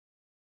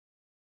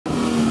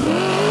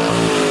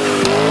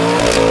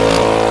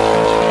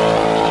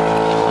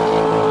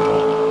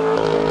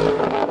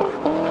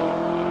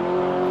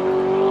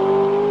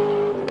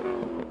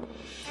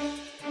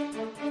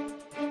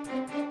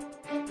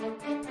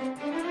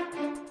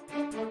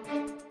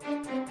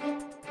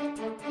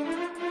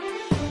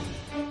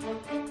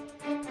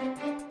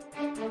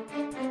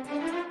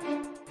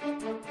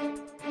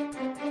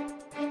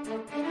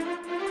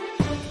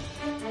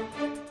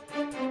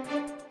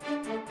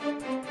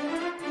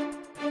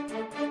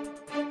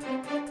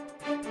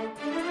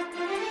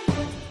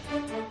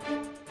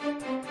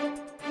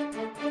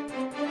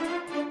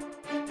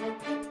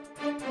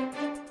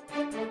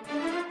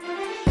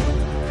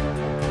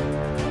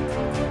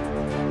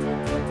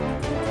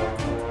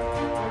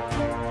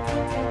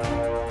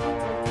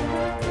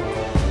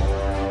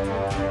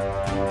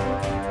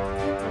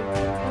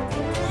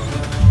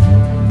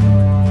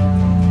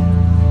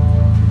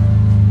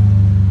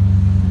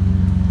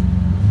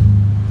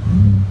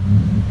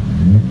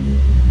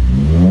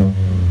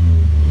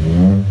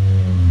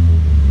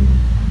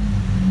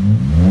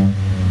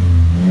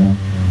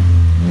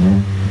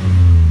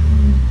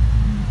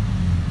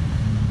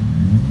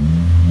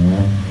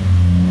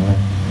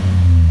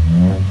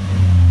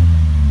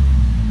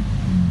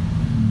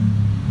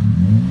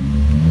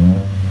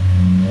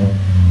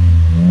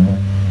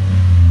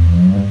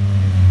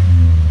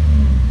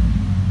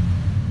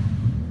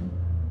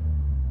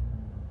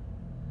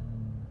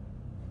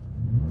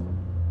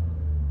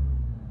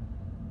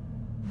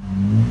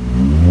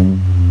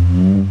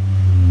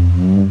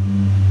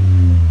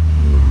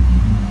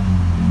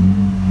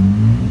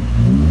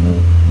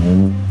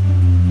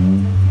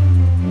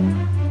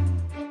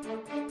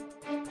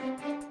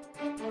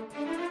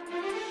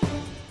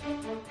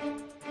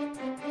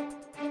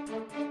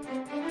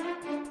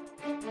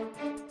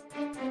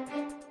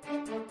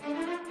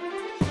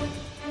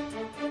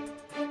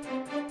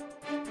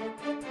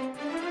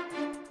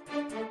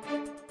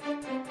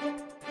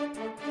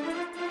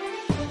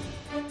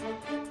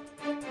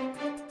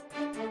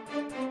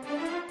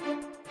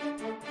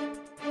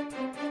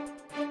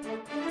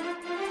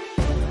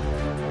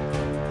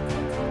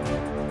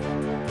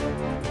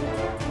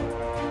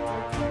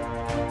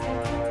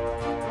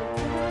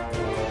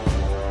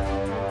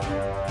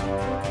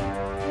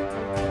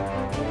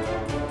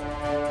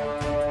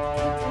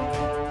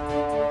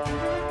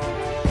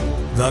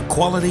The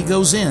quality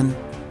goes in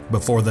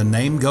before the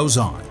name goes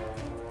on.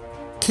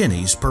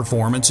 Kinney's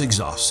Performance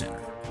Exhaust Center.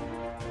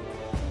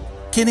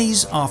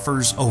 Kinney's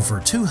offers over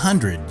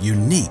 200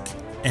 unique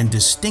and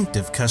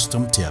distinctive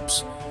custom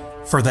tips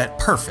for that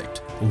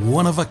perfect,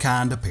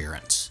 one-of-a-kind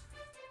appearance.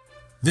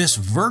 This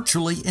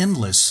virtually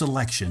endless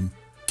selection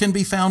can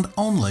be found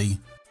only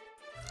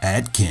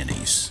at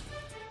Kinney's.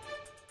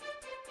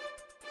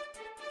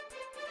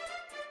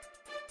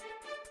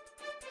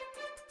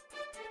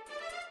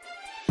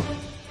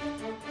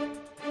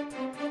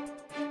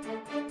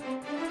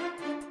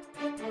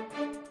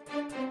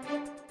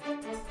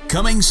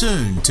 Coming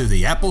soon to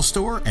the Apple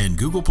Store and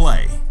Google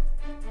Play.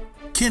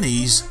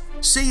 Kinney's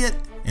See It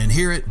and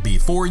Hear It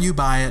Before You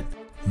Buy It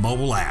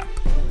mobile app.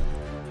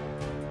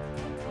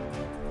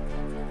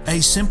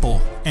 A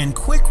simple and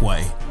quick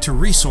way to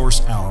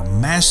resource our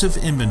massive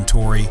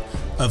inventory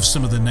of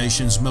some of the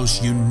nation's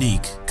most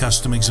unique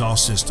custom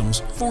exhaust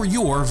systems for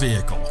your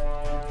vehicle.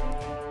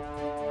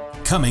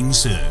 Coming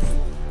soon.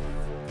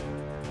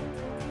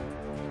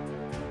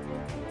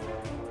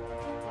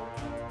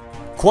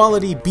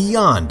 Quality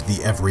beyond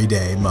the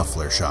everyday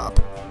muffler shop.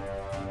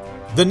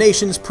 The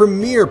nation's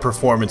premier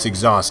performance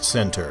exhaust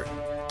center,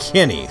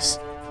 Kinney's.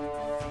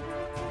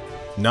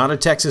 Not a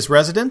Texas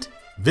resident?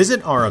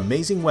 Visit our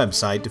amazing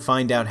website to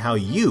find out how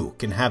you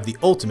can have the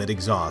ultimate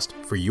exhaust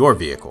for your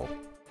vehicle.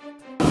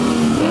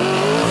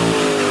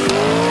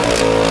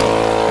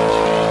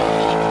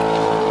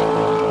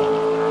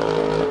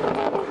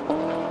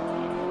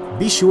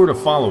 Be sure to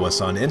follow us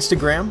on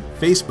Instagram,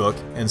 Facebook,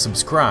 and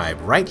subscribe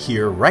right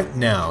here, right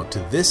now to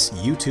this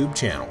YouTube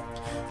channel.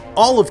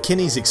 All of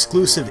Kinney's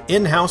exclusive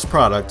in-house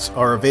products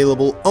are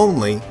available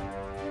only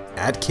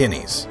at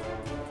Kinney's.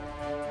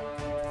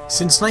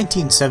 Since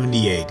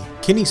 1978,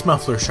 Kinney's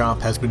Muffler Shop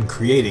has been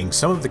creating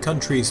some of the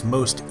country's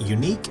most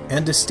unique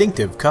and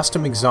distinctive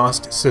custom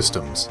exhaust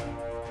systems.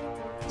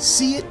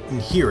 See it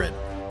and hear it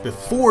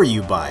before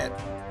you buy it,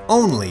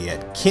 only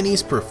at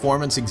Kinney's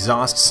Performance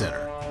Exhaust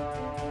Center.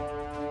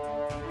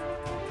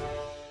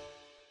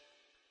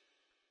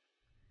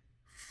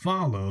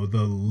 Follow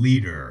the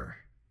leader.